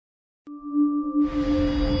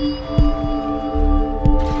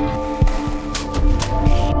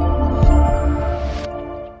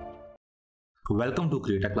Welcome to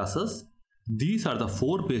CREATA classes. These are the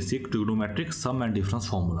 4 basic trigonometric sum and difference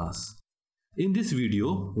formulas. In this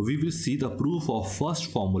video, we will see the proof of first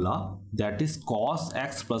formula, that is cos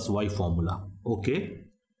x plus y formula. Okay?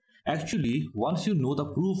 Actually, once you know the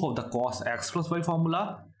proof of the cos x plus y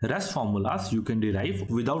formula, rest formulas you can derive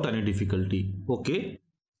without any difficulty. Okay?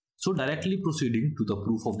 So directly proceeding to the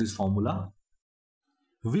proof of this formula,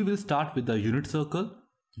 we will start with the unit circle.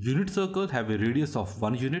 Unit circle have a radius of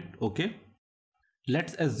 1 unit. Okay?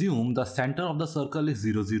 Let's assume the center of the circle is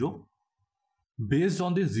 0, 0. Based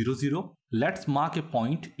on this 0, 0, let's mark a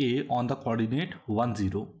point A on the coordinate 1,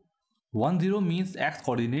 0. 1, 0 means x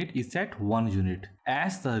coordinate is at 1 unit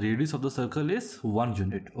as the radius of the circle is 1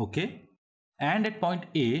 unit. Okay? And at point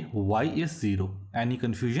A, y is 0. Any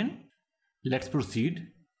confusion? Let's proceed.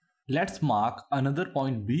 Let's mark another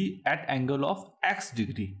point B at angle of x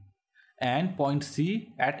degree and point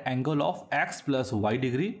C at angle of x plus y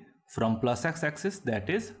degree from plus x axis, that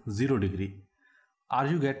is 0 degree. Are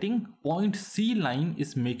you getting? Point C line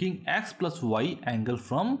is making x plus y angle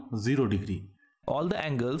from 0 degree. All the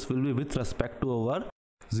angles will be with respect to our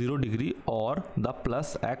 0 degree or the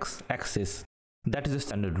plus x axis. That is a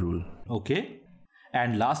standard rule. Okay?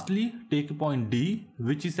 And lastly, take point D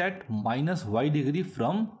which is at minus y degree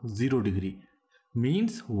from 0 degree.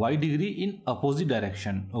 Means y degree in opposite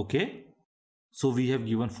direction. Okay? So we have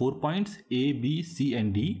given 4 points A, B, C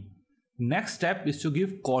and D. Next step is to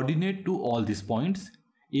give coordinate to all these points.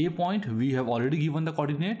 A point we have already given the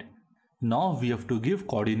coordinate. Now we have to give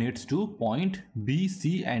coordinates to point B,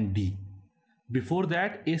 C and D. Before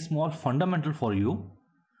that, a small fundamental for you.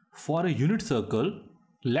 For a unit circle,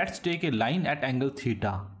 let's take a line at angle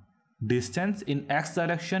theta. Distance in x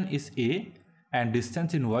direction is A and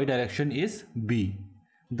distance in y direction is B.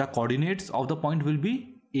 The coordinates of the point will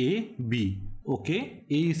be A, B. Okay,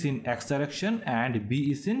 A is in x direction and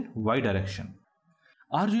B is in y direction.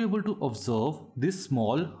 Are you able to observe this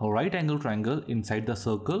small right angle triangle inside the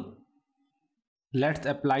circle? Let's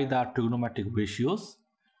apply the trigonometric ratios.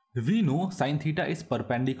 We know sin theta is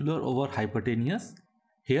perpendicular over hypotenuse.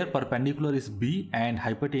 Here perpendicular is B and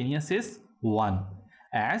hypotenuse is 1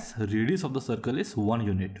 as radius of the circle is 1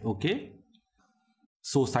 unit. Okay,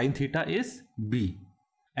 so sin theta is B.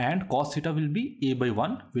 And cos theta will be A by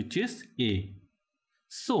 1, which is A.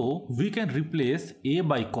 So we can replace A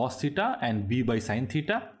by cos theta and B by sin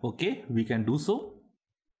theta. Okay, we can do so.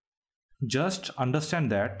 Just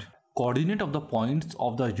understand that coordinate of the points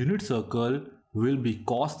of the unit circle will be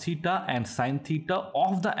cos theta and sin theta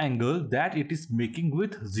of the angle that it is making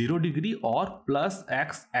with 0 degree or plus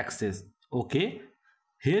x axis. Okay,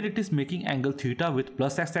 here it is making angle theta with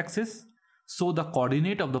plus x axis. So the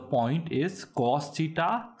coordinate of the point is cos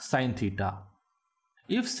theta sin theta.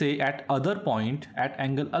 If say at other point at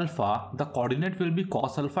angle alpha, the coordinate will be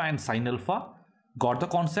cos alpha and sin alpha. Got the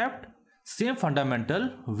concept? Same fundamental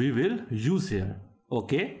we will use here.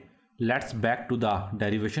 Okay, let's back to the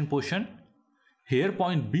derivation portion. Here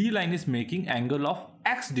point B line is making angle of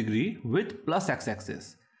x degree with plus x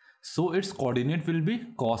axis. So its coordinate will be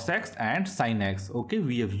cos x and sin x. Okay,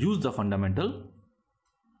 we have used the fundamental.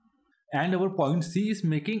 And our point C is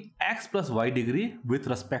making x plus y degree with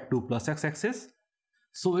respect to plus x axis.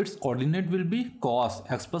 So its coordinate will be cos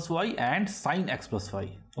x plus y and sin x plus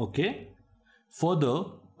y. Okay. Further,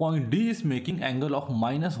 point D is making angle of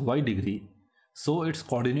minus y degree. So its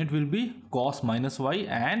coordinate will be cos minus y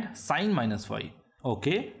and sin minus y.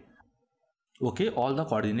 Okay. Okay, all the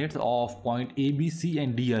coordinates of point A, B, C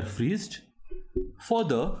and D are freezed.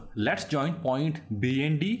 Further, let's join point B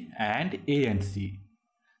and D and A and C.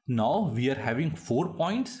 Now we are having 4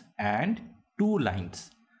 points and 2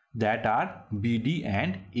 lines that are BD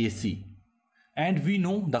and AC. And we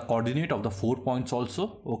know the coordinate of the 4 points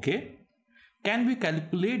also. Okay. Can we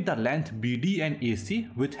calculate the length BD and AC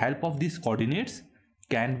with help of these coordinates?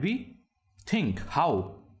 Can we? Think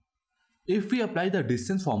how? If we apply the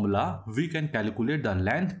distance formula, we can calculate the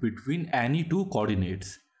length between any 2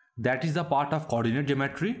 coordinates. That is the part of coordinate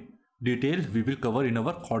geometry. Details we will cover in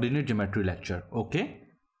our coordinate geometry lecture. Okay.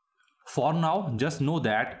 For now, just know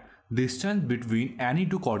that distance between any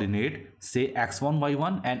 2 coordinate, say x1,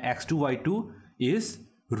 y1 and x2, y2 is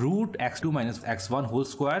root x2 minus x1 whole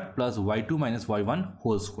square plus y2 minus y1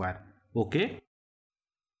 whole square. Okay.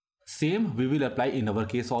 Same we will apply in our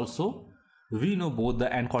case also. We know both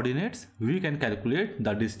the end coordinates. We can calculate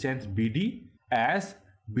the distance BD as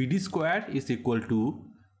BD square is equal to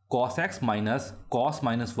cos x minus cos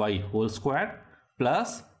minus y whole square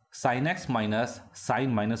plus sin x minus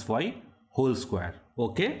sin minus y whole square.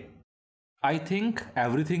 Okay. I think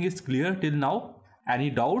everything is clear till now. Any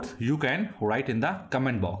doubts you can write in the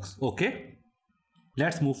comment box. Okay.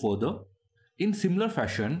 Let's move further. In similar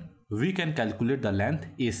fashion, we can calculate the length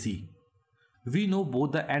AC. We know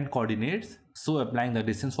both the end coordinates, so applying the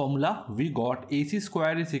distance formula, we got AC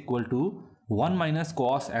square is equal to 1 minus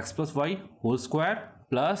cos x plus y whole square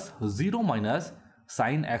plus 0 minus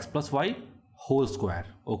sin x plus y whole square.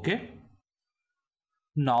 Okay.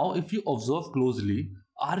 Now if you observe closely,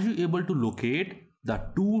 are you able to locate the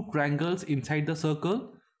two triangles inside the circle?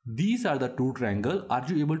 These are the two triangles. Are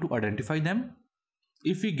you able to identify them?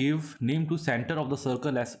 If we give name to center of the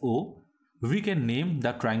circle as O, we can name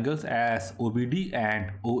the triangles as OBD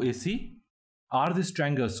and OAC. Are these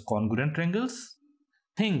triangles congruent triangles?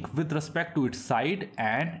 Think with respect to its side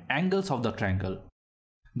and angles of the triangle.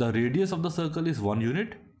 The radius of the circle is 1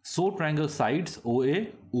 unit, so triangle sides OA,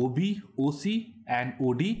 OB, OC and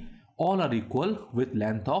OD all are equal with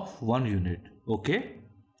length of 1 unit. Okay.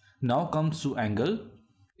 Now comes to angle.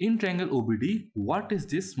 In triangle OBD, what is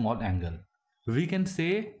this small angle? We can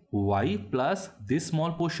say y plus this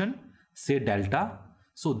small portion, say delta.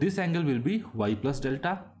 So this angle will be y plus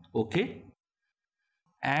delta. Okay.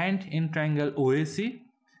 And in triangle OAC,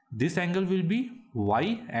 this angle will be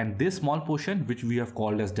y and this small portion which we have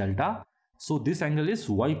called as delta. So this angle is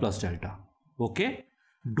y plus delta. Okay.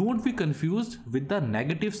 Don't be confused with the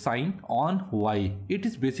negative sign on y. It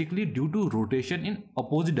is basically due to rotation in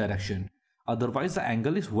opposite direction. Otherwise the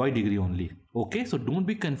angle is y degree only. Okay, so don't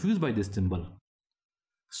be confused by this symbol.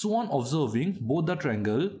 So on observing both the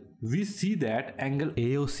triangle, we see that angle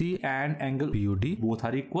AOC and angle POD both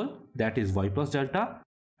are equal, that is y plus delta,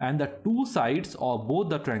 and the two sides of both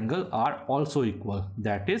the triangle are also equal,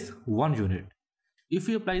 that is 1 unit. If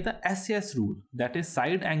we apply the SAS rule, that is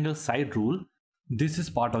side angle side rule, this is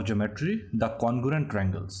part of geometry, the congruent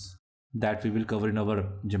triangles, that we will cover in our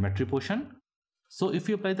geometry portion. So if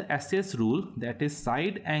you apply the SAS rule, that is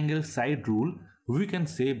side angle side rule, we can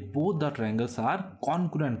say both the triangles are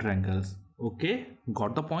congruent triangles. Okay,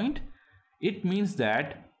 got the point? It means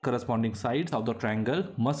that corresponding sides of the triangle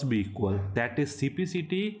must be equal. That is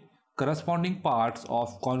CPCT, corresponding parts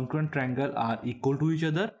of congruent triangle are equal to each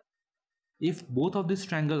other. If both of these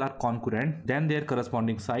triangles are congruent, then their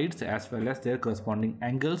corresponding sides as well as their corresponding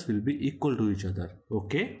angles will be equal to each other.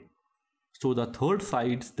 Okay. So the third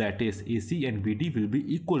sides, that is AC and BD, will be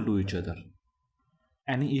equal to each other.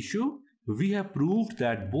 Any issue? We have proved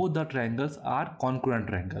that both the triangles are congruent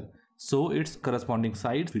triangle, so its corresponding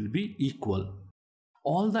sides will be equal.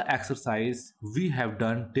 All the exercise we have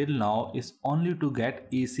done till now is only to get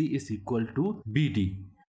AC is equal to BD.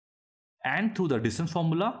 And through the distance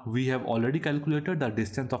formula, we have already calculated the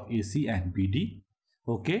distance of AC and BD.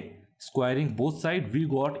 Okay, squaring both sides, we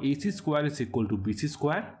got AC square is equal to BC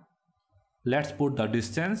square. Let's put the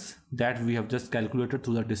distance that we have just calculated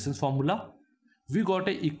through the distance formula. We got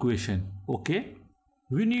an equation. Okay,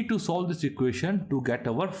 we need to solve this equation to get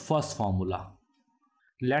our first formula.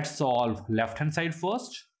 Let's solve left hand side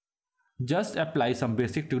first. Just apply some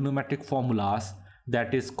basic trigonometric formulas,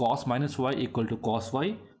 that is cos minus y equal to cos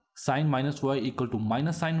y, sin minus y equal to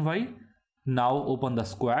minus sin y. Now open the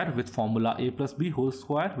square with formula a plus b whole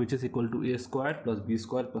square, which is equal to a square plus b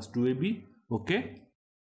square plus 2ab. Okay.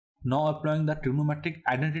 Now applying the trigonometric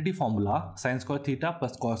identity formula, sin square theta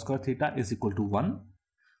plus cos square theta is equal to 1.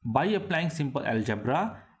 By applying simple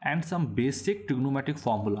algebra and some basic trigonometric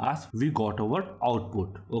formulas, we got our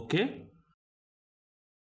output. Okay.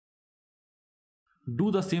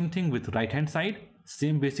 Do the same thing with right hand side,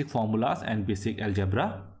 same basic formulas and basic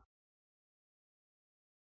algebra.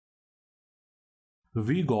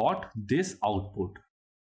 We got this output.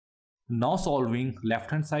 Now solving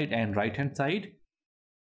left hand side and right hand side,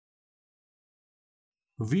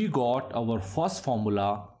 we got our first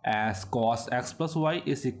formula as cos x plus y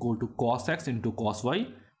is equal to cos x into cos y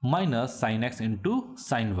minus sin x into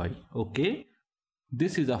sin y. Okay,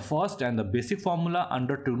 this is the first and the basic formula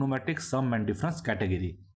under trigonometric sum and difference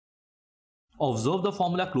category. Observe the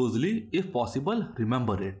formula closely. If possible,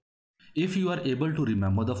 remember it. If you are able to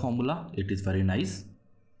remember the formula, it is very nice.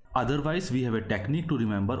 Otherwise, we have a technique to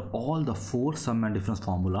remember all the 4 sum and difference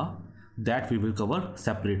formula that we will cover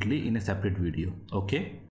separately in a separate video.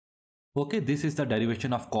 Okay, this is the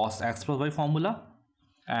derivation of cos x plus y formula,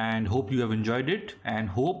 and hope you have enjoyed it, and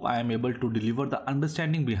hope I am able to deliver the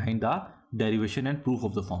understanding behind the derivation and proof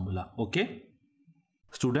of the formula. Okay,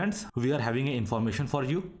 students, we are having an information for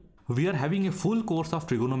you. We are having a full course of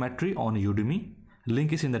trigonometry on Udemy.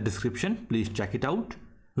 Link is in the description. Please check it out.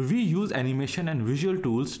 We use animation and visual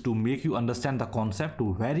tools to make you understand the concept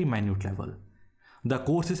to very minute level. The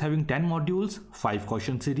course is having 10 modules, 5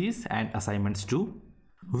 question series and assignments too.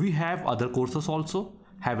 We have other courses also.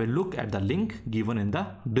 Have a look at the link given in the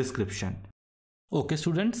description. Okay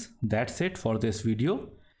students, that's it for this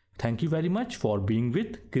video. Thank you very much for being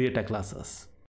with CREATA Classes.